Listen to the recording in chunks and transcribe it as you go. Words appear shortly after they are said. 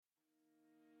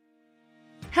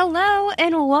Hello,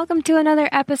 and welcome to another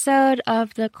episode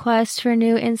of The Quest for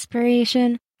New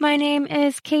Inspiration. My name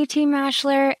is KT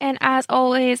Mashler, and as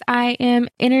always, I am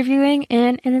interviewing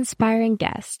an inspiring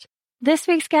guest. This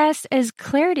week's guest is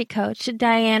clarity coach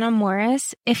Diana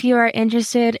Morris. If you are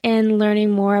interested in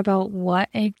learning more about what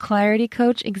a clarity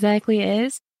coach exactly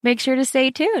is, make sure to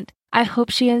stay tuned. I hope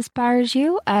she inspires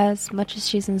you as much as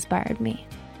she's inspired me.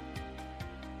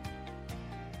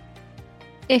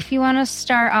 If you want to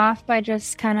start off by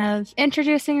just kind of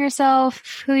introducing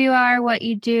yourself, who you are, what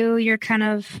you do, your kind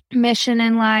of mission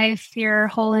in life, your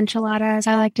whole enchilada, as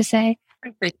I like to say.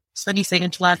 Perfect. It's funny saying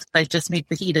enchiladas. I just made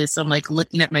fajitas, so I'm like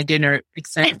looking at my dinner,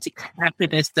 excited to after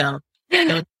this. So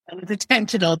that was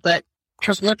intentional. But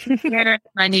looking here,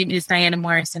 my name is Diana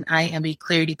Morris, and I am a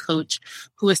clarity coach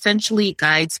who essentially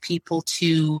guides people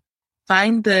to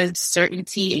find the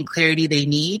certainty and clarity they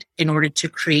need in order to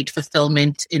create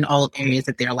fulfillment in all areas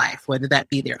of their life, whether that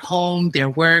be their home, their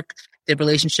work, their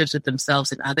relationships with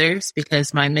themselves and others,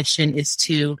 because my mission is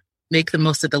to make the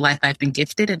most of the life I've been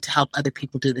gifted and to help other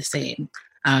people do the same.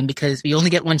 Because we only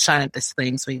get one shot at this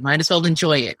thing, so you might as well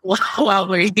enjoy it while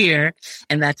we're here.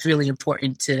 And that's really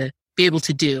important to be able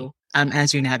to do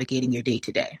as you're navigating your day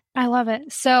to day. I love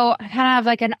it. So I kind of have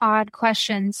like an odd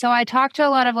question. So I talked to a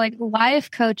lot of like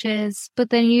life coaches, but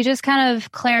then you just kind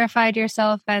of clarified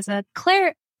yourself as a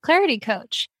clarity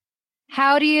coach.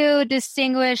 How do you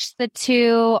distinguish the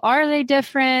two? Are they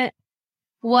different?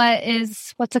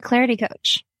 What's a clarity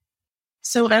coach?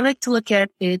 So I like to look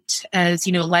at it as,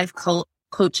 life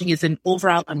coaching is an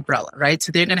overall umbrella, right?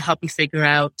 So they're going to help you figure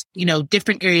out,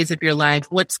 different areas of your life,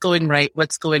 what's going right,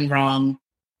 what's going wrong,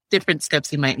 different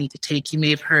steps you might need to take. You may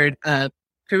have heard of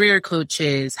career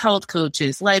coaches, health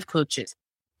coaches, life coaches.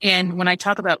 And when I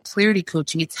talk about clarity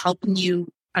coaching, it's helping you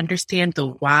understand the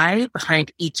why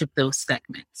behind each of those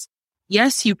segments.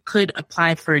 Yes, you could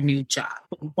apply for a new job,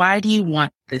 but why do you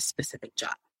want this specific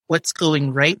job? What's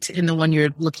going right in the one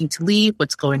you're looking to leave?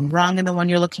 What's going wrong in the one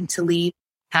you're looking to leave?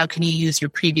 How can you use your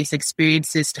previous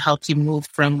experiences to help you move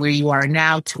from where you are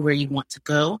now to where you want to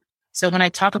go? So when I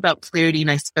talk about clarity and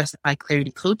I specify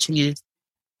clarity coaching, is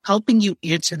helping you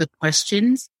answer the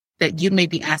questions that you may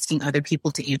be asking other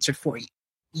people to answer for you.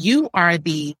 You are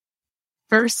the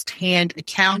first-hand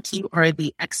account. You are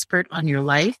the expert on your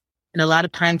life. And a lot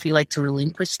of times we like to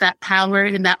relinquish that power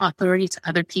and that authority to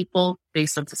other people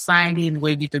based on society and the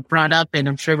way we've been brought up. And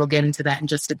I'm sure we'll get into that in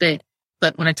just a bit.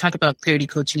 But when I talk about clarity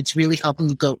coaching, it's really helping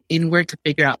you go inward to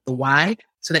figure out the why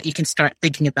so that you can start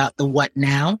thinking about the what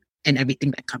now and everything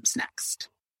that comes next.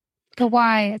 The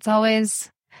why. It's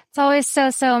always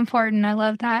so important. I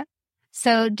love that.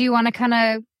 So do you want to kind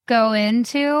of go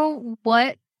into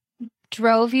what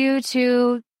drove you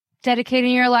to dedicating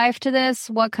your life to this?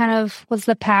 What kind of was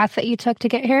the path that you took to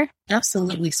get here?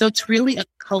 Absolutely. So it's really a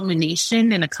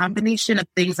culmination and a combination of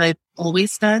things I've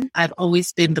always done. I've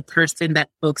always been the person that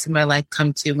folks in my life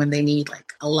come to when they need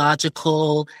like a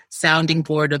logical sounding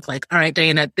board of like, all right,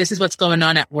 Diana, this is what's going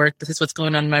on at work. This is what's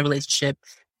going on in my relationship.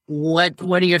 What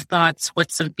are your thoughts?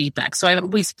 What's some feedback? So I've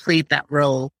always played that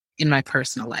role in my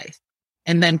personal life.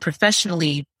 And then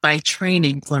professionally, by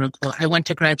training, quote unquote, I went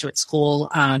to graduate school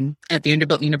at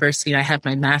Vanderbilt University. And I have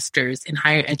my master's in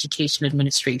higher education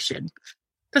administration.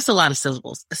 That's a lot of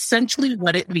syllables. Essentially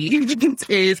what it means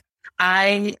is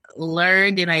I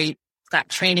learned and I got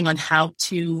training on how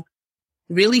to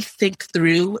really think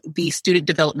through the student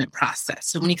development process.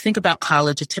 So when you think about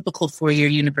college, a typical 4-year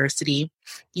university,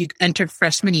 you enter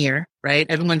freshman year, right?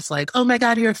 Everyone's like, oh my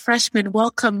God, you're a freshman.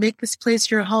 Welcome. Make this place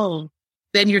your home.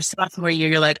 Then your sophomore year,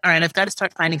 you're like, all right, I've got to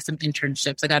start finding some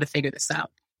internships. I got to figure this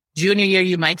out. Junior year,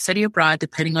 you might study abroad,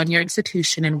 depending on your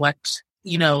institution and what,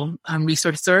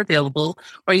 resources are available.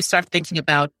 Or you start thinking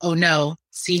about, oh no,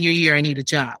 senior year, I need a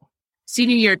job.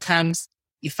 Senior year comes,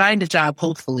 you find a job,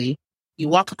 hopefully. You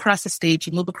walk across the stage,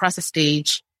 you move across the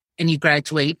stage, and you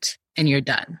graduate, and you're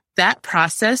done. That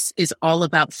process is all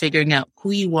about figuring out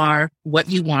who you are, what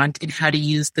you want, and how to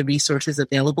use the resources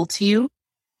available to you.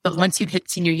 But once you hit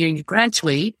senior year and you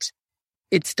graduate,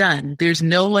 it's done. There's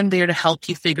no one there to help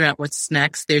you figure out what's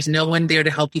next. There's no one there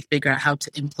to help you figure out how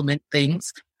to implement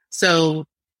things. So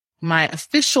my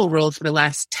official role for the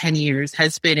last 10 years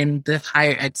has been in the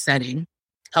higher ed setting,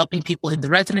 helping people in the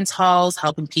residence halls,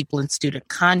 helping people in student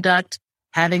conduct,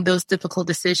 having those difficult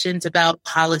decisions about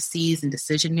policies and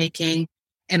decision making.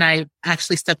 And I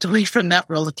actually stepped away from that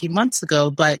role a few months ago.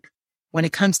 But when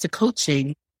it comes to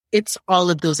coaching, it's all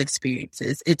of those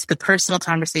experiences. It's the personal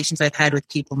conversations I've had with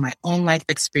people, my own life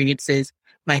experiences,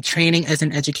 my training as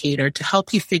an educator to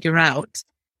help you figure out,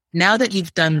 now that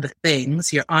you've done the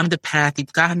things, you're on the path,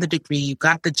 you've gotten the degree, you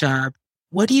got the job,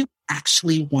 what do you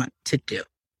actually want to do?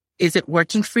 Is it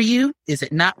working for you? Is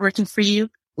it not working for you?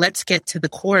 Let's get to the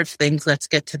core of things. Let's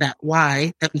get to that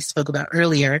why that we spoke about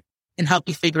earlier and help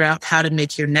you figure out how to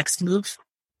make your next move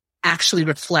actually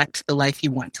reflect the life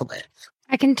you want to live.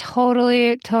 I can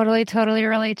totally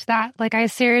relate to that. Like I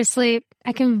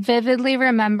can vividly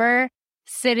remember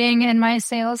sitting in my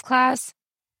sales class,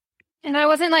 and I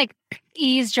wasn't like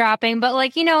eavesdropping, but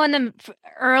like, in the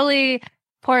early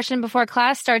portion before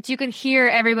class starts, you could hear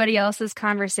everybody else's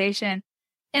conversation.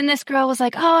 And this girl was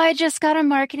like, oh, I just got a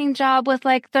marketing job with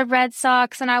like the Red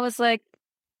Sox. And I was like,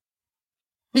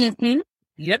 Yep.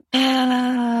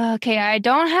 Okay, I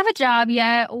don't have a job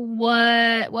yet.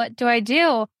 What do I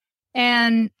do?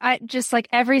 And I just like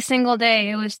every single day,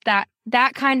 it was that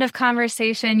kind of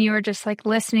conversation you were just like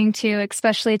listening to,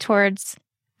 especially towards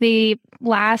the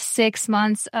last 6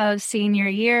 months of senior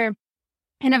year.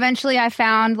 And eventually I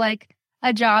found like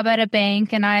a job at a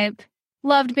bank, and I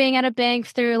loved being at a bank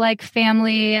through like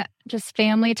family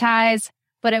ties,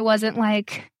 but it wasn't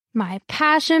like my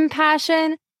passion.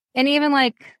 And even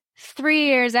like 3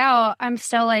 years out, I'm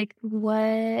still like,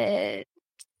 what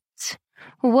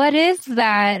is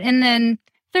that? And then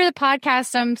through the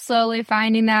podcast, I'm slowly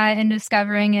finding that and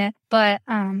discovering it. But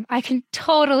I can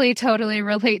totally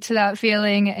relate to that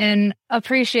feeling and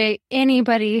appreciate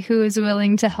anybody who is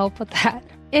willing to help with that.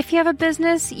 If you have a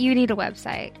business, you need a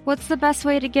website. What's the best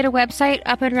way to get a website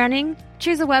up and running?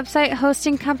 Choose a website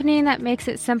hosting company that makes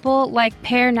it simple, like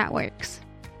Pair Networks.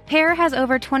 Pair has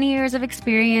over 20 years of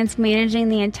experience managing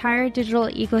the entire digital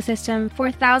ecosystem for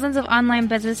thousands of online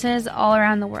businesses all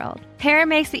around the world. Pair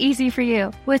makes it easy for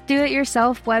you with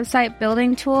do-it-yourself website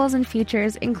building tools and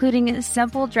features, including a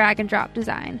simple drag-and-drop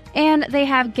design. And they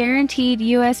have guaranteed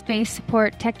US-based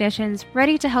support technicians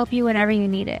ready to help you whenever you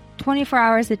need it, 24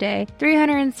 hours a day,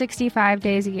 365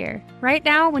 days a year. Right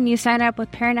now, when you sign up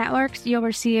with Pair Networks, you'll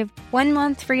receive 1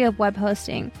 month free of web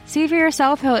hosting. See for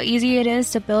yourself how easy it is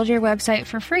to build your website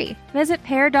for free. Visit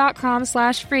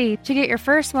pair.com/free to get your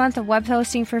first month of web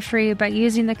hosting for free by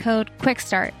using the code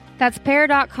QUICKSTART. That's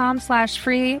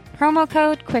pair.com/free, promo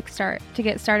code QUICKSTART to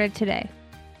get started today.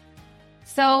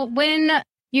 So when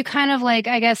you kind of like,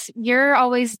 I guess you're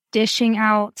always dishing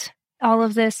out all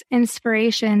of this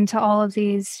inspiration to all of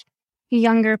these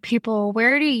younger people,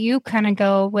 where do you kind of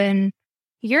go when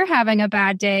you're having a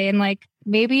bad day and like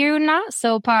maybe you're not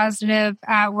so positive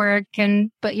at work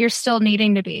but you're still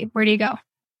needing to be? Where do you go? I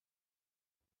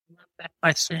love that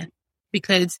question,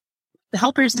 because the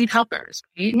helpers need helpers,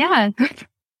 right? Yeah.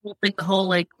 Like the whole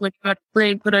like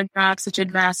put on your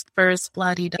oxygen mask first,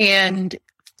 bloody. And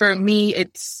for me,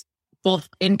 it's both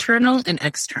internal and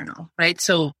external, right?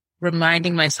 So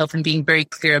reminding myself and being very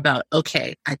clear about,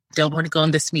 okay, I don't want to go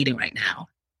in this meeting right now,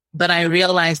 but I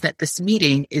realize that this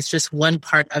meeting is just one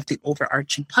part of the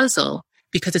overarching puzzle,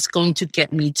 because it's going to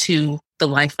get me to the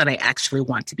life that I actually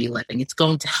want to be living. It's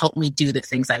going to help me do the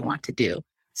things I want to do.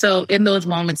 So in those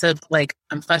moments of like,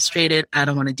 I'm frustrated, I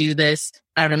don't want to do this,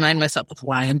 I remind myself of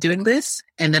why I'm doing this.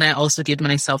 And then I also give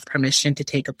myself permission to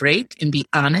take a break and be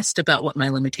honest about what my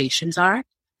limitations are.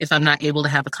 If I'm not able to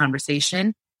have a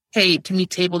conversation, hey, can we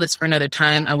table this for another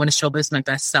time? I want to show up as my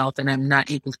best self, and I'm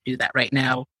not able to do that right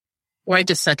now. Or I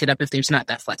just suck it up if there's not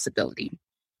that flexibility.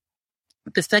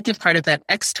 The second part of that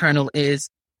external is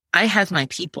I have my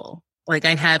people. Like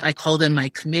I call them my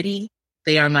committee.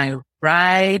 They are my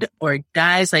ride or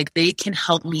dies. Like they can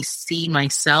help me see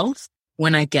myself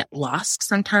when I get lost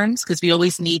sometimes, because we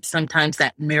always need sometimes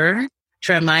that mirror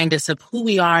to remind us of who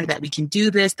we are, that we can do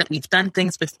this, that we've done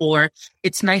things before.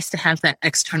 It's nice to have that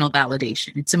external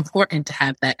validation. It's important to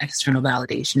have that external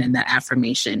validation and that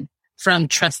affirmation from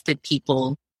trusted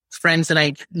people, friends that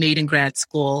I made in grad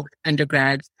school,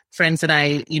 undergrad, friends that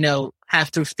I, have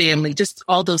through family, just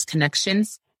all those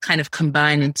connections kind of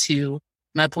combine into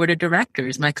my board of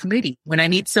directors, my committee. When I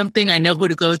need something, I know who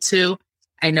to go to.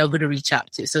 I know who to reach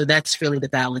out to. So that's really the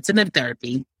balance. And then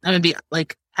therapy. I'm going to be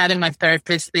like having my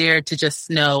therapist there to just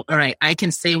know, all right, I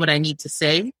can say what I need to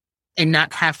say and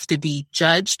not have to be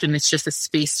judged. And it's just a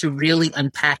space to really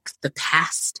unpack the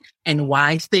past and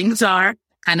why things are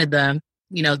kind of the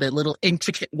little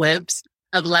intricate webs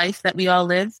of life that we all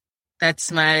live.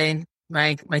 That's my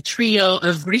trio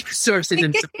of resources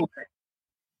and support.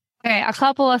 Okay, a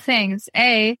couple of things.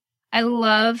 I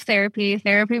love therapy.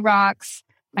 Therapy rocks.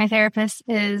 My therapist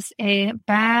is a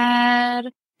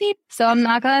bad beep, so I'm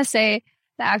not going to say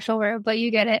the actual word, but you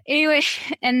get it. Anyway,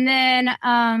 and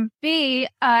then B,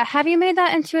 have you made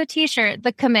that into a t-shirt,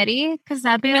 the committee? Because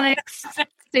that'd be like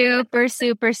super,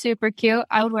 super, super cute.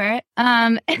 I would wear it.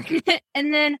 And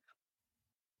then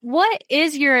what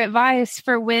is your advice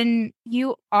for when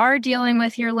you are dealing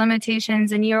with your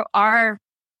limitations and you are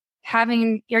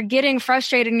you're getting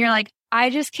frustrated and you're like, I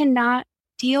just cannot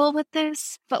deal with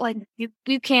this. But like,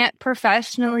 you can't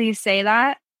professionally say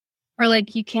that, or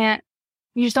like, you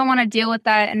just don't want to deal with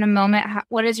that in the moment.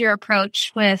 What is your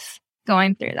approach with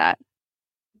going through that?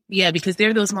 Yeah, because there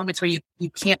are those moments where you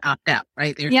can't opt out,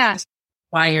 right? There's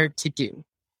required to do.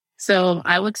 So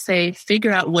I would say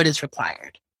figure out what is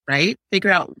required, right?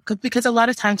 Figure out, because a lot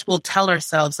of times we'll tell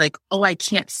ourselves like, oh, I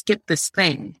can't skip this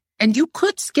thing. And you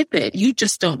could skip it. You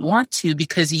just don't want to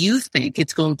because you think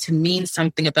it's going to mean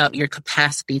something about your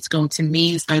capacity. It's going to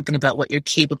mean something about what you're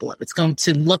capable of. It's going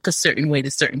to look a certain way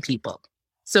to certain people.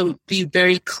 So be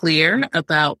very clear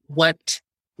about what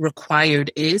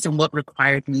required is and what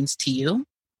required means to you.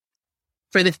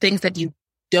 For the things that you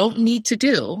don't need to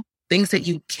do, things that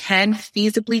you can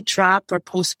feasibly drop or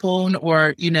postpone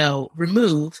or,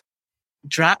 remove,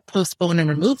 drop, postpone, and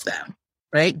remove them,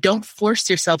 right? Don't force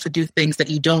yourself to do things that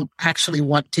you don't actually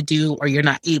want to do or you're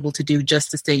not able to do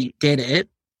just to say you did it.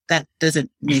 That doesn't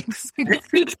make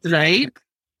sense, right?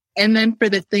 And then for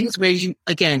the things where you,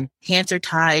 again, hands are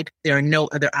tied, there are no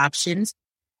other options,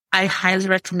 I highly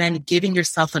recommend giving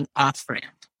yourself an off ramp.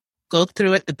 Go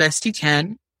through it the best you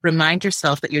can. Remind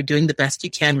yourself that you're doing the best you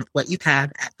can with what you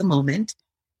have at the moment,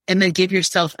 and then give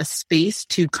yourself a space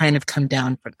to kind of come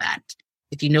down from that.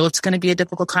 If you know it's going to be a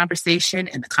difficult conversation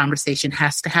and the conversation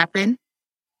has to happen,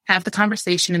 have the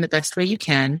conversation in the best way you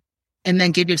can, and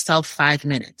then give yourself 5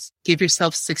 minutes. Give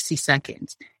yourself 60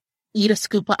 seconds. Eat a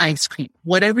scoop of ice cream.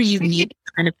 Whatever you need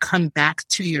to kind of come back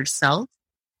to yourself,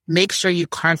 make sure you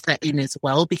carve that in as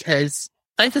well, because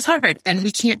life is hard and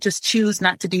we can't just choose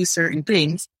not to do certain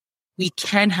things. We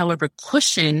can, however,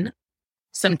 cushion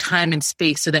some time and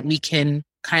space so that we can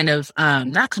kind of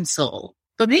not console,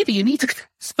 but maybe you need to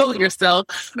console yourself,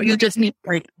 or you just need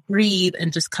to breathe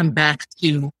and just come back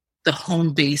to the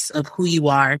home base of who you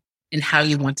are and how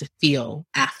you want to feel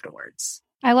afterwards.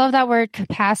 I love that word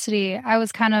capacity. I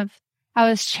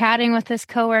was chatting with this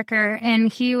coworker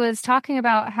and he was talking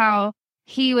about how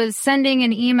he was sending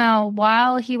an email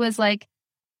while he was like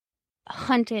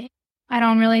hunting. I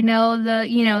don't really know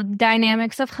the,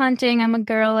 dynamics of hunting. I'm a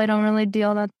girl. I don't really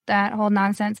deal with that whole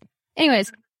nonsense.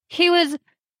 Anyways, he was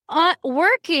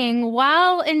working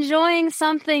while enjoying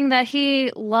something that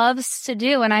he loves to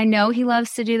do. And I know he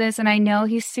loves to do this and I know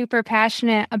he's super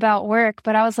passionate about work,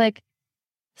 but I was like,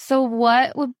 so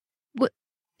what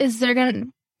is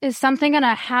something going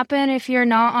to happen if you're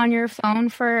not on your phone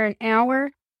for an hour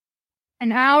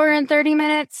and 30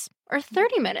 minutes or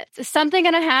 30 minutes? Is something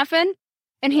going to happen?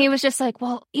 And he was just like,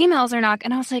 well, emails are not.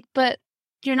 And I was like, but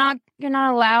you're not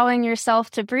allowing yourself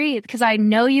to breathe, because I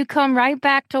know you come right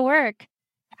back to work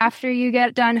after you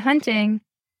get done hunting.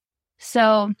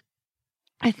 So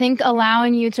I think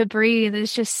allowing you to breathe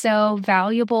is just so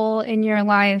valuable in your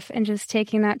life, and just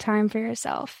taking that time for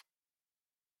yourself.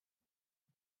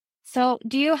 So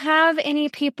do you have any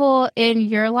people in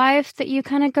your life that you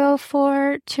kind of go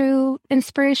for to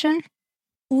inspiration?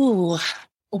 Ooh.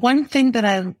 One thing that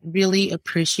I really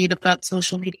appreciate about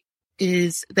social media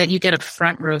is that you get a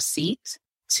front row seat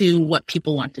to what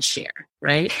people want to share,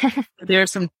 right? There are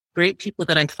some great people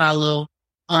that I follow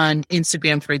on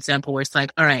Instagram, for example, where it's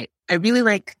like, all right, I really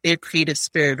like their creative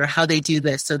spirit or how they do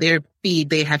this. So their feed,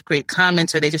 they have great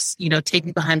comments, or they just, take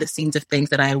me behind the scenes of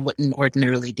things that I wouldn't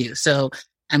ordinarily do. So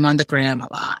I'm on the gram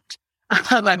a lot.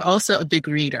 I'm also a big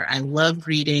reader. I love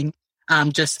reading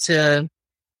just to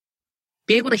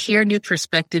be able to hear new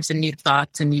perspectives and new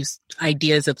thoughts and new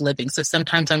ideas of living. So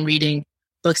sometimes I'm reading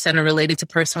books that are related to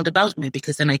personal development,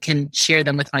 because then I can share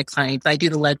them with my clients. I do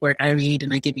the legwork, I read,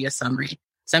 and I give you a summary.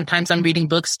 Sometimes I'm reading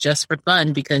books just for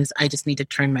fun because I just need to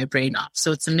turn my brain off.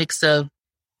 So it's a mix of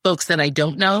folks that I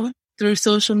don't know through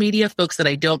social media, folks that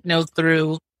I don't know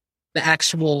through the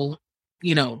actual,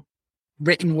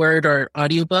 written word or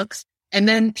audiobooks. And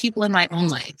then people in my own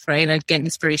life, right? I get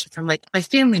inspiration from like my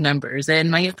family members and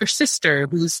my younger sister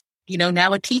who's,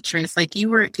 now a teacher. And it's like, you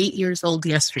were 8 years old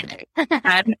yesterday.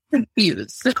 I'm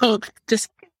confused. So just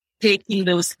taking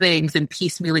those things and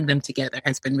piecemealing them together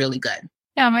has been really good.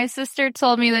 Yeah, my sister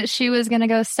told me that she was going to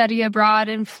go study abroad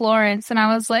in Florence. And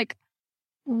I was like,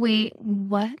 wait,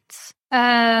 what?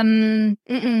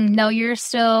 No, you're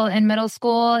still in middle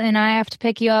school and I have to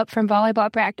pick you up from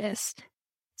volleyball practice.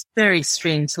 It's very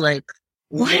strange to like,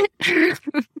 what?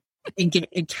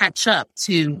 and catch up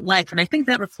to life. And I think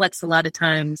that reflects a lot of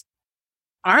times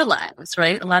our lives,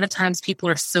 right? A lot of times people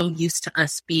are so used to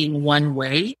us being one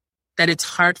way that it's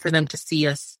hard for them to see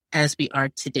us as we are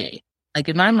today. Like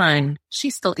in my mind,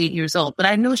 she's still 8 years old, but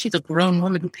I know she's a grown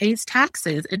woman who pays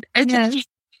taxes and educates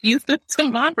youth of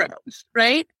tomorrow,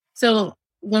 right? So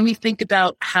when we think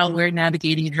about how we're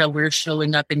navigating and how we're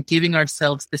showing up and giving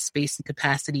ourselves the space and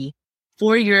capacity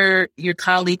for your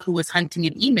colleague who was hunting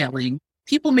and emailing,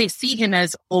 people may see him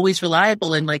as always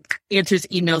reliable and like answers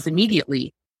emails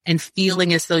immediately, and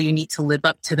feeling as though you need to live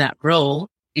up to that role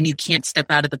and you can't step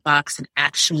out of the box and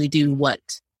actually do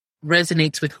what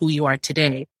resonates with who you are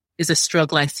today is a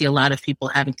struggle I see a lot of people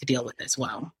having to deal with as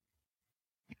well.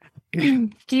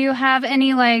 Do you have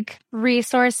any like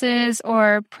resources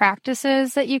or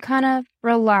practices that you kind of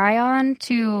rely on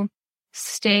to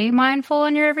stay mindful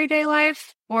in your everyday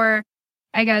life, or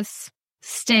I guess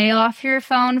stay off your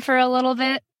phone for a little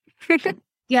bit?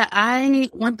 Yeah,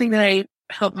 one thing that I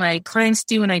help my clients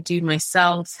do and I do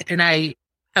myself, and I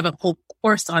have a whole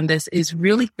course on this, is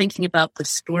really thinking about the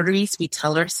stories we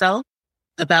tell ourselves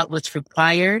about what's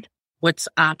required, what's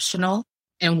optional,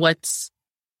 and what's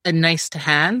a nice to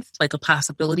have, like a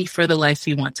possibility for the life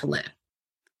we want to live.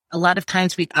 A lot of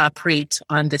times we operate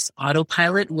on this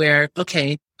autopilot where,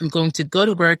 okay, I'm going to go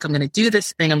to work, I'm going to do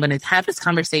this thing, I'm going to have this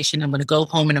conversation, I'm going to go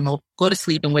home and I'm going to go to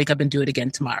sleep and wake up and do it again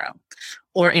tomorrow.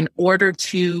 Or in order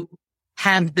to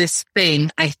have this thing,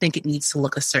 I think it needs to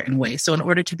look a certain way. So in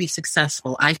order to be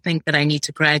successful, I think that I need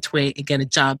to graduate and get a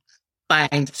job by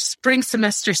spring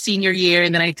semester senior year,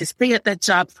 and then I need to stay at that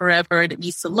job forever, and it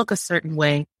needs to look a certain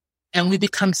way. And we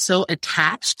become so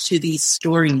attached to these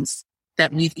stories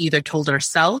that we've either told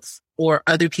ourselves or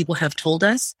other people have told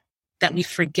us that we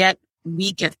forget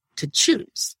we get to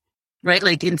choose, right?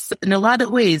 Like in a lot of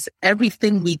ways,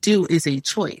 everything we do is a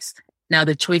choice. Now,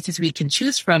 the choices we can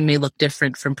choose from may look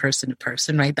different from person to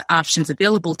person, right? The options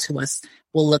available to us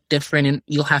will look different, and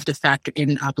you'll have to factor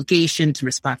in obligations,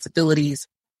 responsibilities,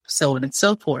 so on and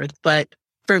so forth. But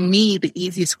for me, the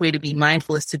easiest way to be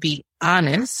mindful is to be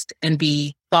honest and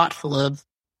be thoughtful of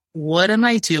what am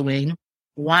I doing?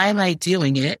 Why am I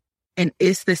doing it? And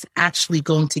is this actually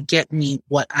going to get me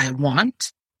what I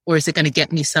want? Or is it going to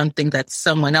get me something that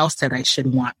someone else said I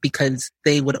should want because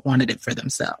they would have wanted it for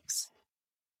themselves?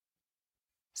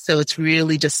 So it's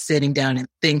really just sitting down and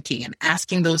thinking and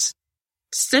asking those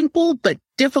simple but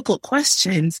difficult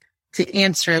questions to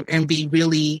answer and be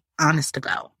really honest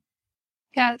about.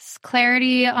 Yes,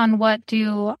 clarity on what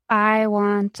do I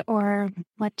want or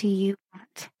what do you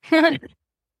want.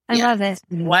 I love it.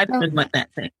 Why do I want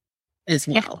that thing as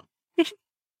well? Yeah.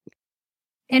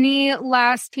 Any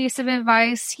last piece of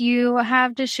advice you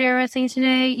have to share with me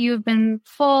today? You've been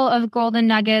full of golden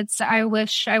nuggets. I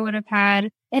wish I would have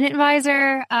had an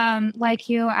advisor like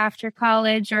you after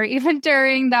college or even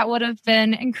during. That would have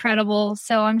been incredible.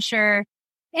 So I'm sure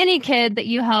any kid that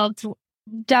you helped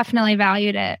definitely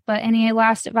valued it. But any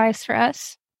last advice for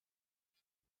us?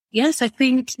 Yes, I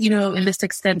think, in this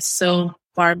extent, so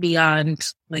far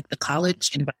beyond like the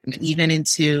college environment, even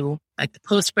into like the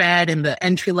post-grad and the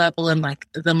entry level and like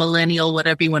the millennial,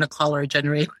 whatever you want to call our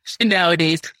generation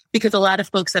nowadays, because a lot of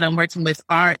folks that I'm working with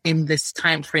are in this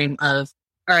time frame of,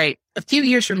 all right, a few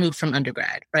years removed from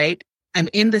undergrad, right? I'm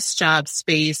in this job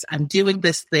space. I'm doing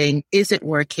this thing. Is it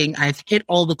working? I've hit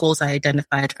all the goals I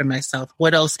identified for myself.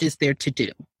 What else is there to do?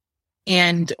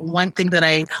 And one thing that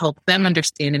I help them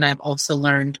understand, and I've also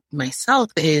learned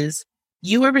myself, is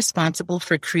you are responsible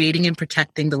for creating and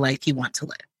protecting the life you want to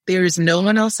live. There is no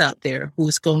one else out there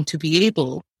who's going to be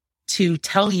able to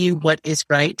tell you what is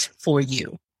right for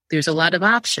you. There's a lot of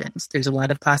options. There's a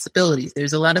lot of possibilities.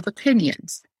 There's a lot of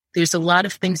opinions. There's a lot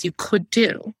of things you could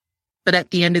do. But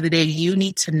at the end of the day, you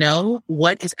need to know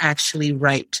what is actually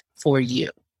right for you.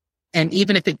 And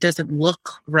even if it doesn't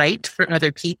look right for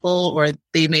other people, or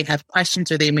they may have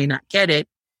questions or they may not get it,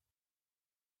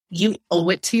 you owe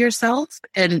it to yourself,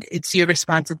 and it's your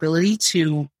responsibility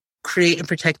to create and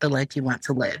protect the life you want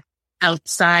to live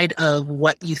outside of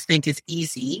what you think is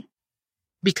easy,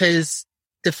 because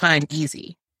define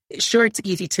easy. Sure, it's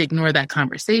easy to ignore that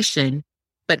conversation,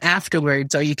 but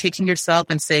afterwards, are you kicking yourself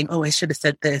and saying, oh, I should have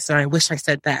said this, or I wish I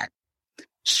said that?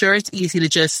 Sure, it's easy to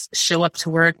just show up to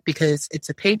work because it's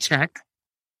a paycheck.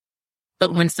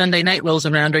 But when Sunday night rolls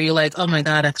around, are you like, oh my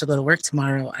God, I have to go to work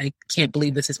tomorrow. I can't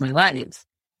believe this is my life.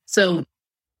 So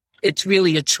it's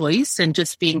really a choice, and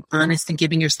just being honest and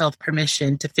giving yourself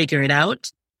permission to figure it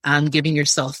out, giving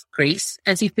yourself grace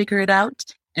as you figure it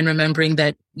out, and remembering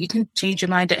that you can change your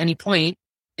mind at any point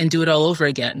and do it all over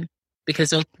again.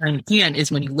 Because the only time you can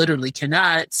is when you literally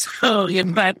cannot. So you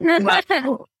might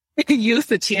use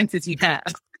the chances you have.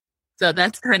 So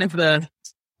that's kind of the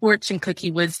fortune cookie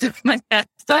wisdom I have.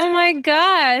 Oh my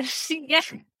gosh.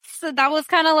 Yes. So that was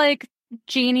kind of like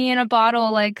genie in a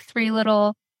bottle, like 3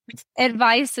 little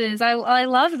advices. I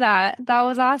love that. That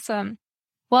was awesome.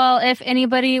 Well, if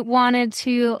anybody wanted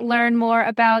to learn more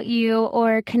about you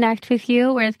or connect with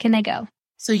you, where can they go?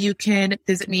 So you can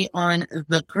visit me on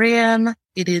the gram.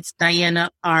 It is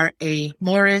Diana R.A.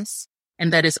 Morris.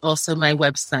 And that is also my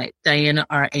website,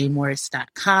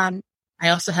 dianaramorris.com. I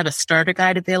also have a starter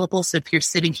guide available. So if you're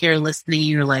sitting here listening,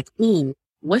 you're like, ooh,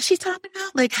 what's she talking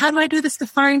about? Like, how do I do this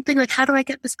defining thing? Like, how do I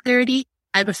get this clarity?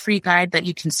 I have a free guide that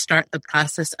you can start the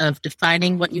process of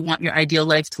defining what you want your ideal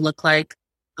life to look like,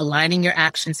 aligning your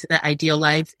actions to that ideal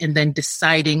life, and then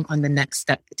deciding on the next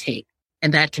step to take.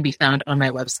 And that can be found on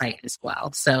my website as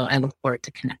well. So I look forward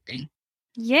to connecting.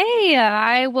 Yay!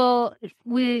 I will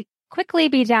quickly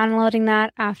be downloading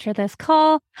that after this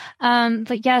call.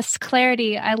 But yes,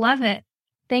 clarity. I love it.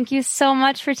 Thank you so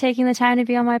much for taking the time to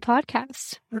be on my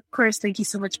podcast. Of course. Thank you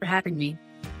so much for having me.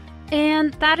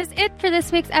 And that is it for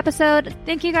this week's episode.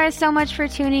 Thank you guys so much for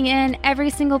tuning in. Every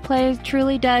single play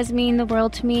truly does mean the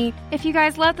world to me. If you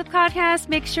guys love the podcast,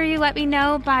 make sure you let me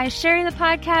know by sharing the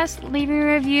podcast, leaving a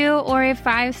review, or a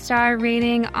 5-star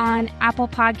rating on Apple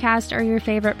Podcast or your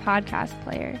favorite podcast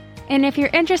player. And if you're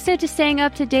interested to staying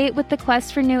up to date with the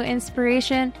quest for new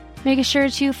inspiration, make sure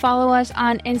to follow us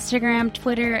on Instagram,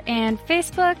 Twitter, and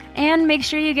Facebook. And make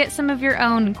sure you get some of your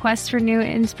own Quest for New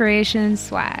Inspiration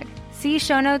swag. See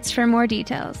show notes for more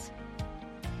details.